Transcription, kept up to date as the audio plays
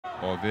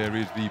Well, there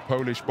is the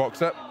Polish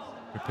boxer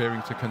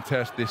preparing to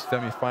contest this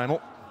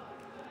semi-final.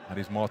 That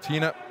is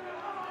Martyna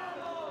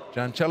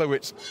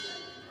JANCELEWICZ.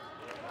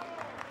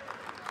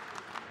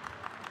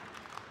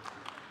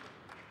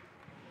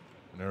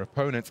 And her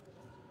opponent,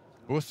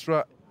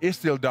 Busra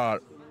ISILDAR.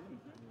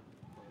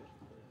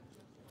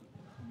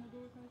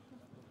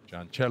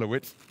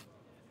 JANCELEWICZ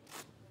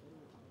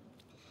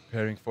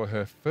preparing for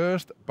her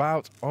first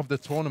bout of the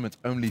tournament.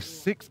 Only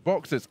 6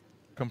 boxers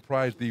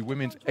comprise the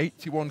women's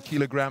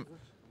 81kg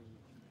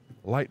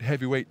light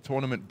heavyweight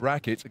tournament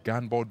bracket.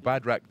 Ganbod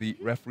Badrak, the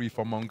referee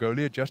from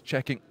Mongolia, just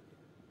checking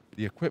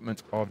the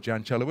equipment of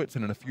JANCELEWICZ,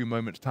 and in a few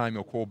moments' time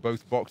he'll call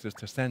both boxers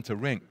to center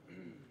ring.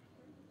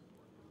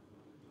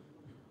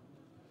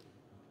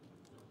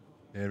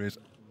 Here is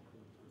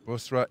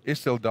Busra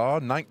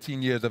ISILDAR,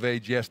 19 years of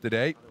age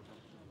yesterday.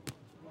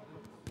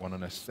 Won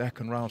on a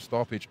second round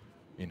stoppage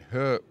in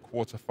her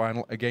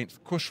quarterfinal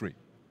against Kushri.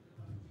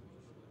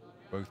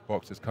 Both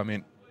boxers come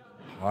in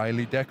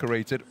highly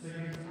decorated.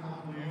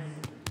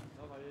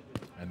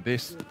 And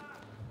this,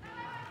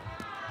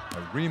 a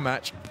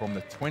rematch from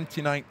the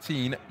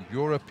 2019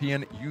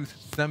 European Youth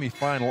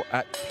Semi-Final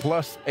at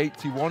plus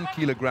 81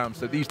 kilograms.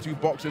 So these two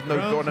boxers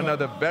know one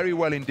another very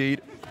well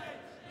indeed.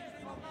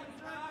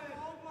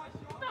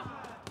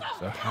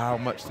 So how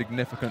much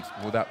significance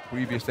will that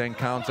previous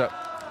encounter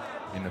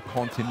in the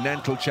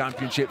Continental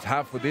Championships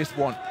have for this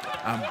one?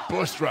 And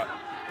Busra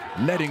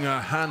letting her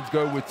hands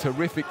go with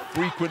terrific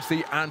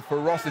frequency and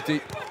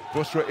ferocity.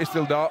 Busra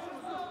ISILDAR.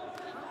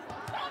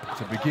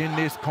 To begin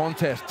this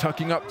contest,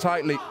 tucking up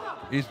tightly,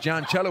 is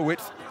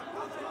JANCELEWICZ,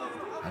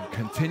 and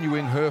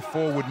continuing her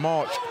forward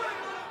march.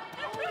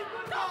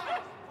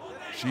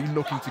 She's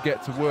looking to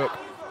get to work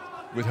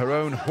with her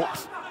own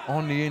hooks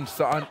on the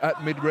inside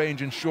at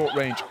mid-range and short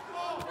range.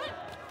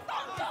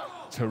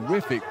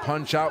 Terrific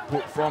punch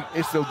output from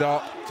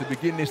ISILDAR to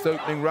begin this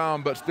opening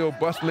round, but still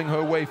bustling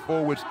her way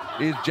forwards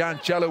is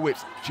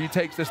JANCELEWICZ. She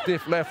takes a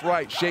stiff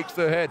left-right, shakes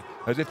her head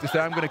as if to say,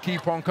 I'm going to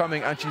keep on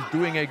coming, and she's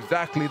doing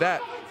exactly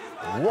that.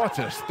 What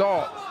a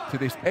start to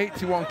this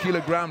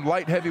 81kg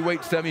light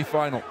heavyweight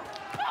semi-final.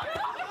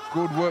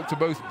 Good work to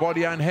both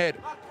body and head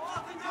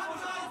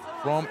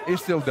from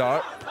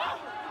ISILDAR.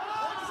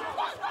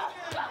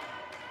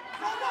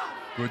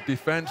 Good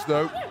defense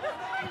though,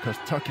 because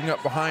tucking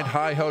up behind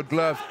high-held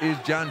gloves is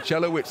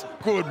JANCELEWICZ.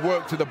 Good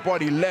work to the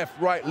body, left,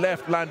 right,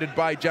 left landed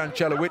by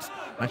JANCELEWICZ,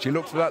 and she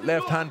looks for that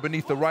left hand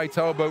beneath the right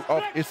elbow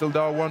of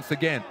ISILDAR once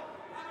again.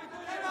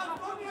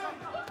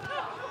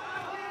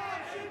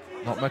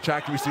 Not much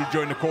accuracy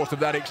during the course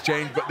of that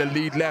exchange, but the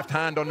lead left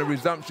hand on the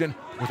resumption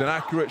was an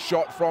accurate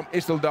shot from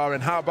ISILDAR.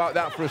 And how about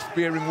that for a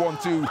spearing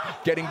 1-2,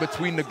 getting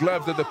between the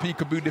gloves of the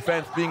peekaboo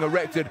defense being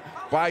erected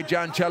by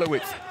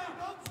JANCELEWICZ.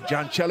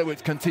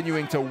 JANCELEWICZ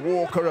continuing to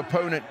walk her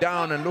opponent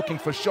down and looking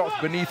for shots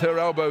beneath her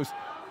elbows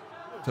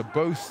to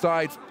both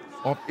sides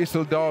of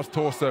ISILDAR's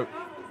torso.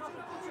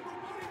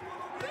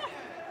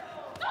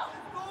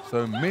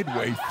 So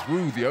midway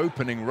through the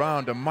opening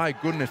round, and my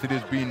goodness, it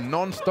has been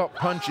non-stop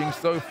punching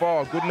so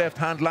far. Good left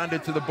hand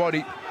landed to the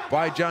body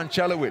by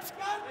JANCELEWICZ.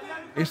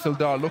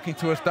 ISILDAR looking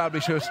to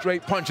establish her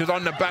straight punches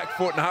on the back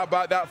foot, and how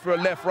about that for a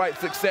left-right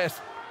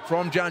success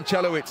from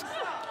JANCELEWICZ.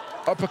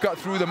 Uppercut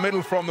through the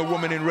middle from the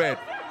woman in red.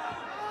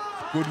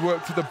 Good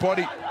work to the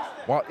body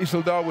while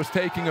ISILDAR was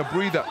taking a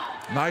breather.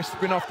 Nice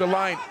spin off the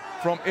line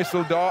from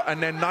ISILDAR,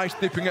 and then nice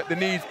dipping at the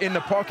knees in the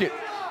pocket.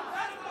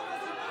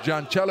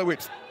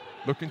 JANCELEWICZ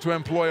looking to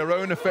employ her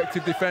own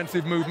effective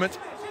defensive movement.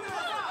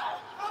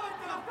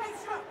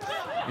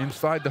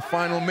 Inside the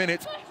final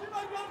minute,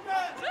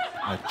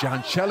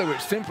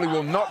 JANCELEWICZ simply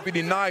will not be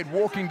denied,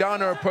 walking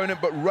down her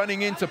opponent but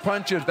running into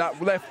punches. That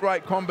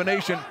left-right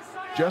combination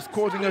just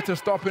causing her to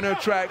stop in her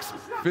tracks.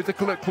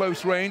 Physical at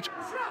close range.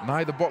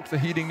 Neither boxer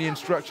heeding the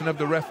instruction of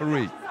the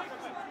referee.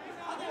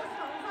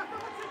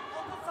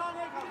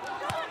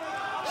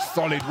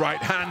 Solid right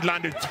hand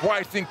landed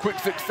twice in quick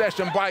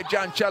succession by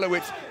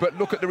JANCELEWICZ, but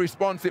look at the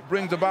response it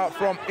brings about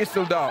from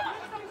ISILDAR.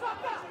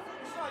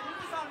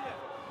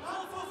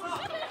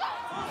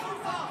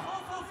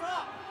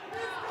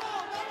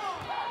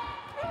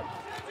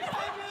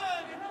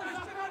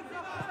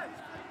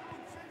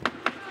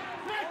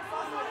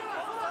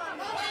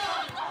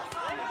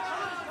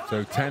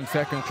 So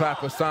 10-second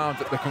clapper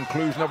sounds at the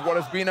conclusion of what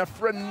has been a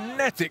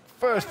frenetic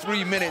first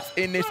 3 minutes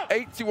in this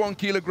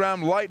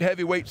 81kg light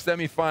heavyweight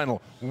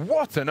semi-final.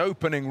 What an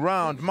opening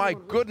round, my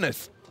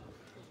goodness.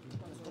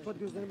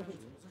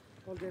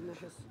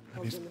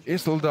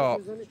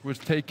 ISILDAR was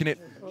taking it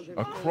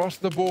across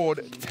the board,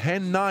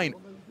 10-9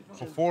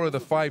 for 4 of the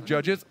 5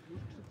 judges.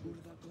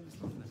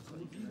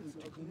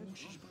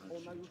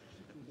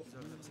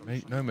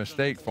 Make no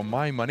mistake, for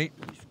my money,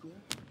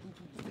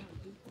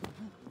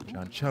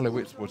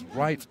 JANCELEWICZ was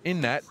right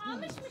in that.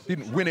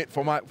 Didn't win it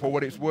for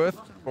what it's worth,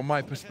 from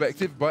my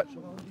perspective, but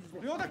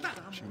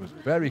She was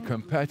very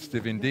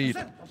competitive indeed,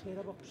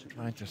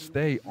 trying to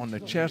stay on the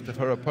chest of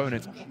her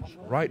opponent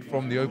right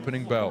from the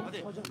opening bell.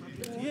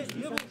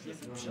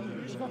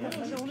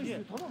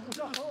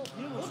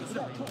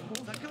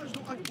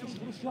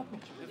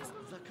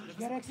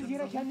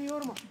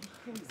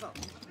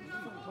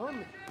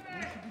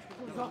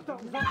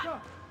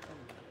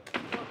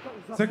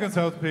 Seconds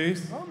out,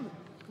 please.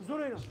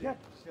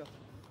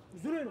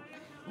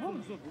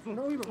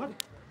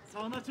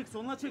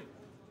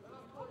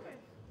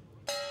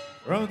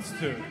 Round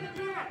 2.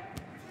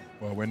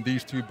 Well, when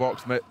these two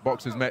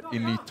boxers met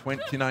in the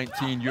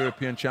 2019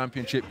 European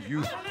Championship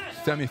Youth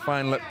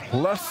semi-final at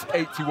plus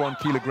 81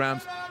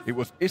 kilograms, it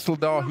was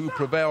ISILDAR who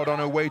prevailed on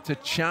her way to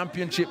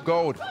championship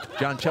gold.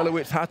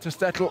 JANCELEWICZ had to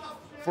settle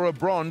for a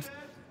bronze.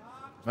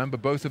 Remember,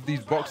 both of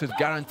these boxers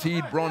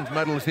guaranteed bronze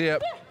medals here.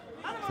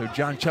 So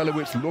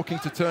JANCELEWICZ looking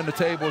to turn the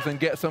tables and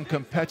get some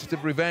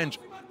competitive revenge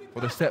for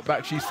the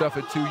setback she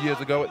suffered 2 years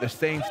ago at the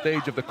same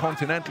stage of the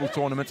Continental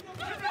Tournament.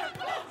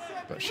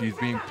 But she's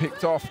being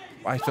picked off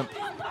by some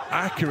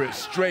accurate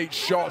straight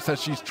shots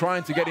as she's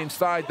trying to get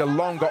inside the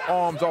longer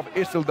arms of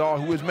ISILDAR,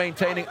 who is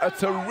maintaining a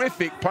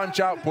terrific punch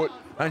output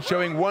and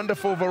showing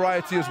wonderful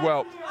variety as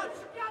well.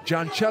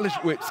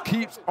 JANCELEWICZ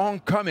keeps on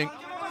coming.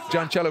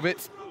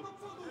 JANCELEWICZ.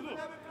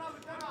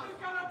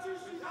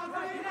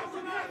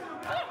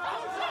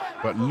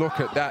 But look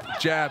at that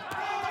jab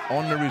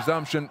on the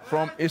resumption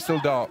from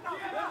ISILDAR.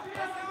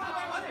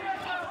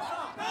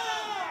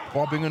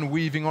 Bobbing and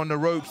weaving on the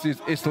ropes is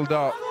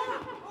ISILDAR.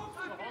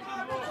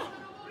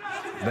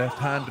 Left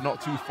hand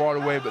not too far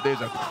away, but there's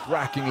a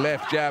cracking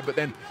left jab. But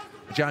then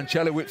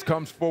JANCELEWICZ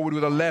comes forward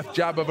with a left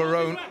jab of her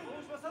own.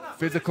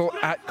 Physical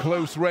at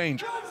close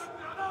range.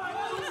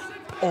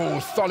 Oh,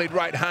 solid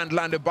right hand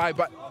landed by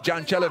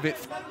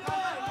JANCELEWICZ.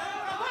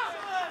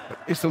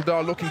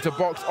 ISILDAR looking to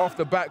box off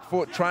the back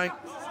foot,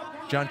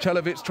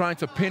 JANCELEWICZ trying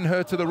to pin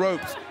her to the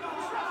ropes.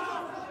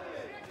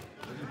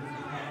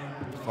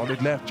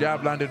 Solid left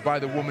jab landed by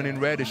the woman in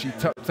red as she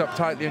tucks up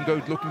tightly and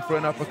goes looking for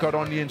an uppercut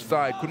on the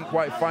inside. Couldn't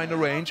quite find the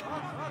range.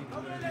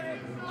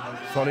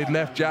 Solid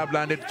left jab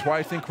landed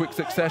twice in quick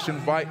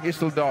succession by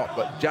ISILDAR,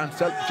 but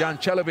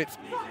JANCELEWICZ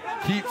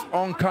keeps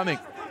on coming.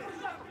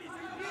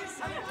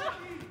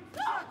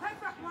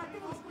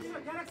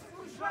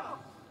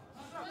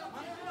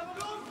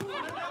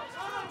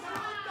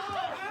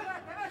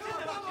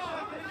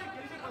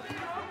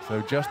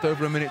 So just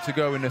over a minute to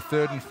go in the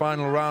third and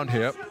final round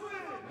here.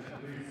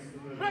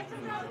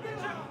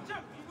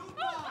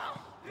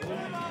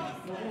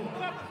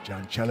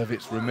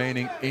 JANCELEWICZ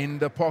remaining in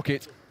the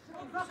pocket,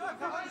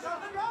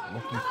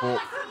 looking for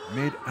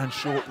mid and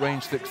short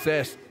range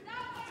success.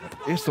 But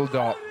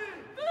ISILDAR,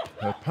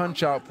 her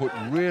punch output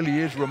really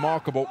is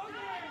remarkable.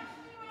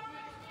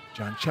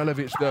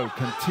 JANCELEWICZ though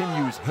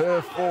continues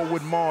her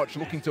forward march,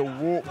 looking to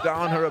walk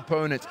down her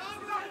opponent,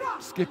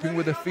 skipping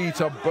with the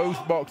feet of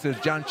both boxers.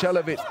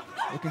 JANCELEWICZ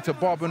looking to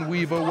bob and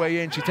weave her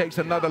way in. She takes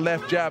another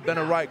left jab, then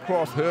a right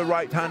cross. Her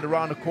right hand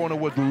around the corner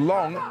was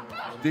long.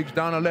 Digs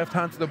down her left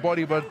hand to the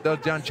body, but does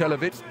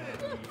JANCELEWICZ.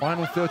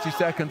 Final 30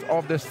 seconds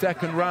of the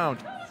second round.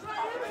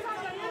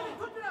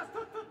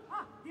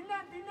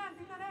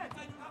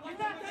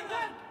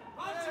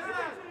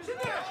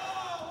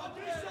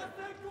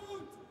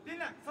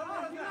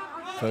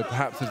 So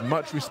perhaps as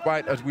much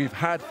respite as we've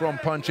had from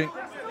punching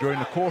during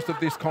the course of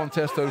this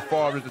contest so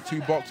far as the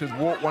two boxers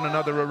walk one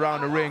another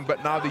around the ring,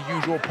 but now the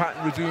usual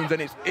pattern resumes,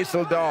 and it's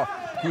ISILDAR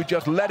who's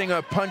just letting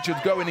her punches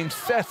go in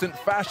incessant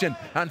fashion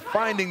and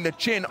finding the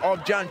chin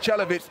of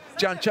JANCELEWICZ.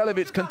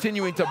 JANCELEWICZ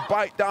continuing to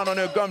bite down on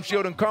her gum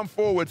shield and come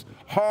forwards.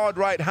 Hard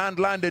right hand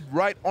landed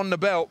right on the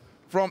belt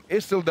from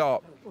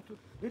ISILDAR.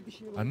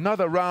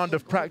 Another round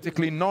of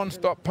practically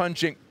non-stop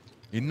punching,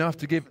 enough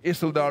to give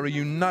ISILDAR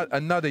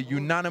another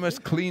unanimous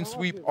clean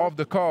sweep of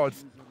the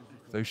cards.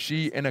 So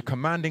she in a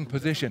commanding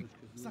position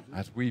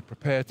as we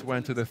prepare to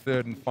enter the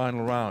third and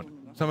final round.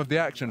 Some of the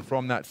action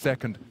from that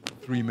second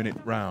 3-minute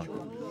round.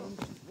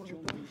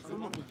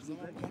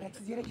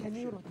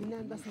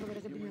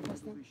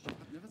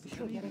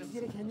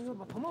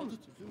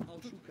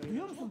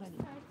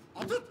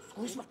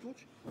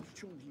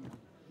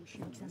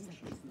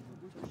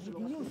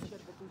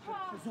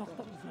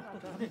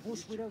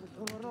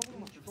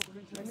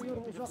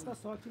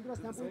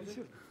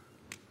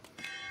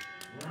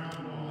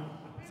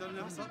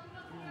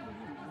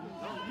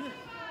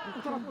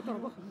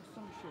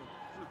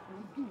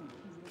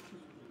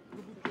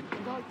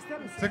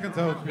 Seconds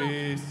out,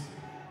 please.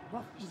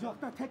 Bak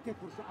uzakta tek tek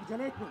vursun.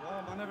 Acele etme.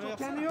 Çok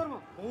kendini yorma.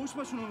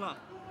 Boğuşma şununla.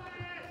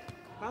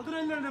 Kaldır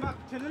ellerini bak.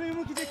 Çeneni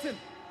yumruk yiyeceksin.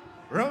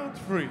 Round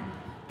 3.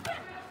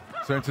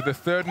 So into the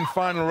third and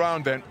final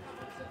round then.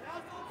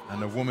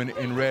 And the woman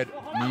in red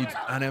needs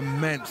an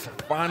immense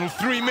final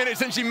 3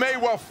 minutes, and she may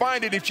well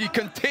find it if she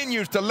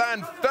continues to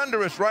land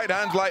thunderous right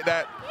hands like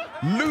that.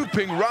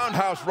 Looping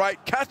roundhouse right,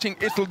 catching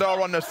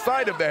ISILDAR on the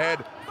side of the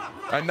head.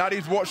 And that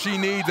is what she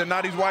needs, and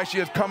that is why she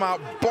has come out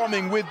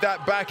bombing with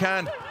that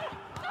backhand.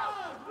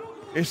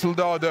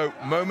 ISILDAR, though,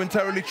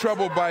 momentarily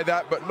troubled by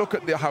that, but look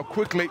at how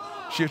quickly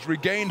she has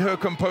regained her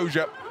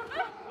composure.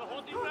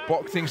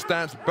 boxing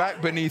stance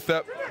back beneath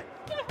her.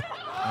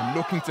 And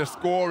looking to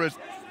score as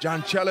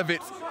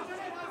JANCELEWICZ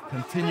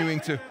continuing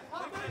to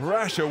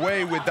crash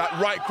away with that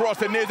right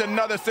cross, and there's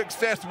another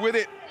success with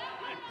it.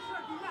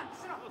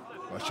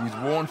 But she's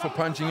warned for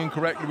punching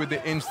incorrectly with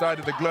the inside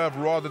of the glove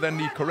rather than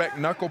the correct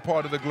knuckle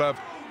part of the glove.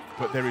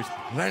 But there is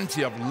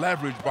plenty of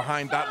leverage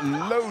behind that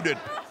loaded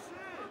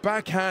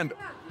backhand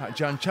that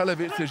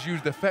JANCELEWICZ has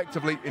used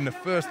effectively in the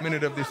first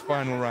minute of this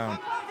final round.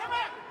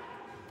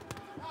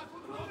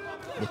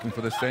 Looking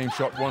for the same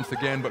shot once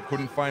again, but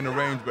couldn't find a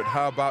range. But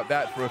how about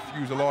that for a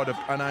fusillade of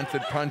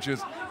unanswered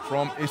punches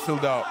from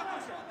ISILDAR?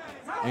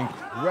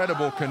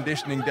 Incredible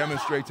conditioning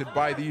demonstrated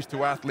by these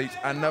two athletes,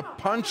 and the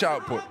punch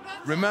output.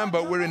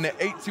 Remember, we're in the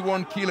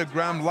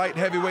 81kg light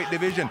heavyweight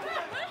division,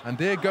 and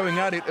they're going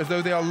at it as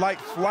though they are light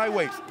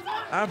flyweights.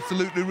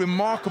 Absolutely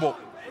remarkable.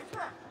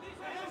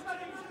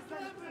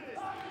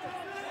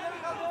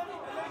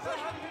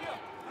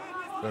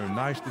 So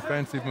nice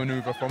defensive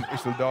maneuver from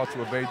ISILDAR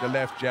to evade the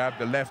left jab.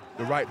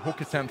 The right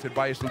hook attempted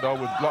by ISILDAR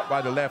was blocked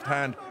by the left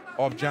hand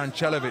of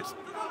JANCELEWICZ.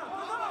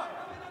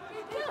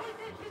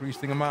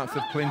 Increasing amounts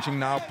of clinching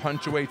now,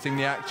 punctuating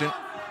the action.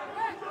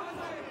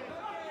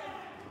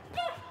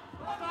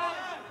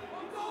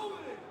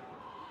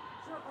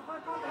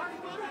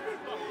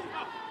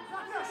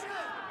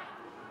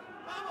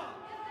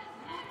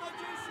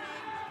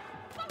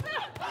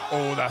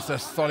 Oh, that's a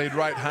solid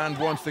right hand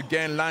once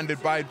again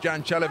landed by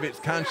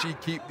JANCELEWICZ. Can she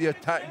keep the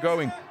attack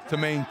going to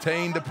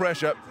maintain the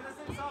pressure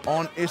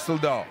on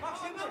ISILDAR?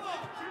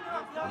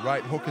 The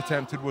right hook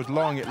attempted was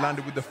long. It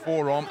landed with the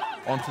forearm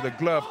onto the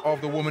glove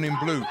of the woman in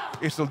blue.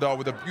 ISILDAR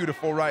with a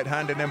beautiful right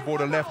hand and then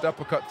brought a left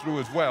uppercut through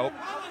as well.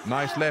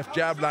 Nice left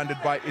jab landed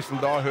by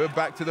ISILDAR. Her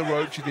back to the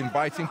rope. She's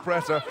inviting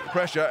pressure,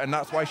 and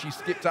that's why she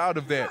skipped out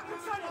of there.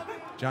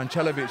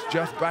 JANCELEWICZ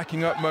just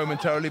backing up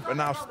momentarily, but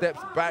now steps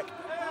back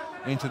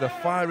into the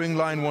firing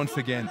line once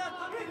again.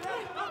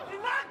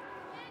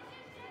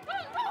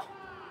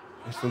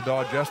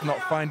 ISILDAR just not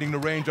finding the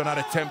range on that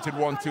attempted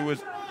 1-2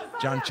 as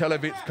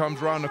JANCELEWICZ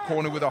comes around the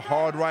corner with a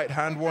hard right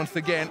hand once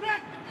again.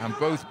 And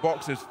both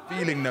boxers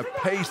feeling the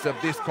pace of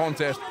this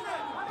contest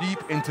deep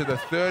into the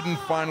third and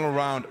final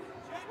round.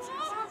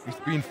 It's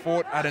been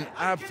fought at an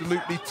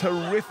absolutely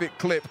terrific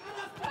clip.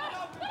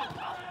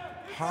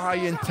 High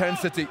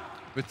intensity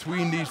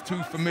between these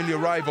two familiar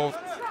rivals.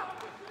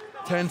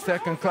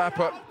 10-second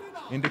clapper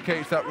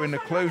indicates that we're in the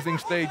closing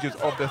stages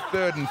of the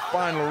third and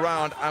final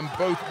round, and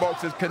both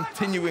boxers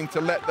continuing to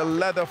let the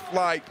leather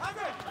fly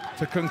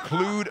to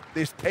conclude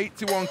this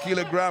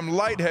 81kg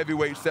light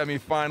heavyweight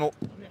semi-final.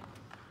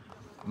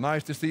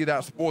 Nice to see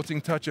that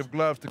sporting touch of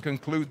gloves to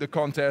conclude the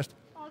contest.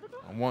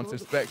 And one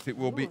suspects it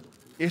will be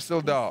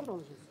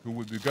ISILDAR who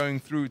will be going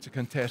through to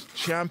contest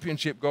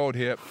championship gold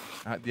here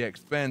at the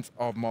expense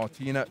of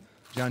Martyna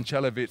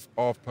JANCELEWICZ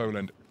of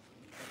Poland.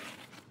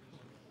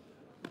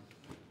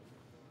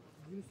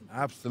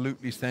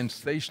 Absolutely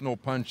sensational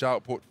punch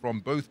output from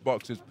both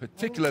boxers,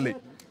 particularly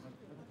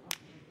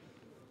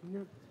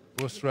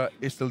Busra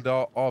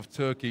ISILDAR of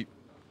Turkey.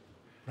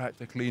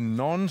 Practically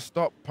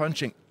non-stop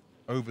punching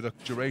over the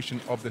duration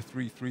of the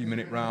 3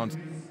 3-minute rounds,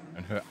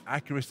 and her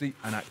accuracy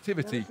and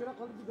activity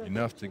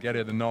enough to get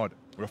her the nod.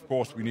 But of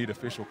course, we need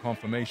official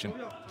confirmation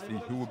to see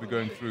who will be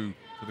going through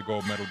to the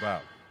gold medal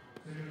bout.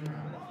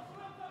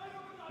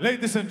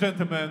 Ladies and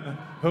gentlemen,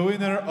 the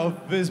winner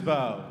of this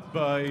bout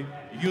by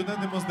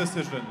unanimous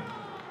decision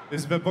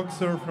is the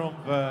boxer from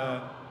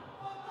the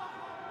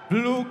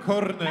blue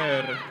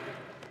corner,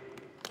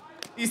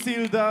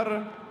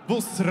 ISILDAR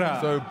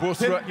Busra. So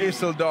Busra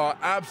ISILDAR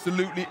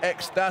absolutely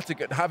ecstatic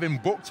at having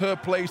booked her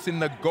place in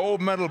the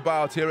gold medal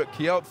bout here at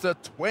Kielce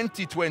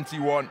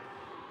 2021.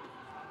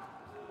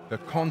 The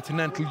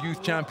Continental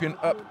Youth Champion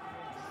up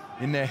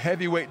in their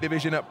heavyweight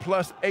division at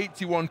plus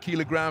 81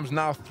 kilograms,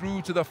 now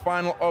through to the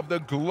final of the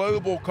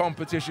global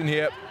competition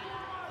here.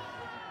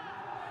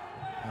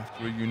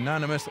 After a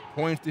unanimous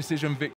points decision victory.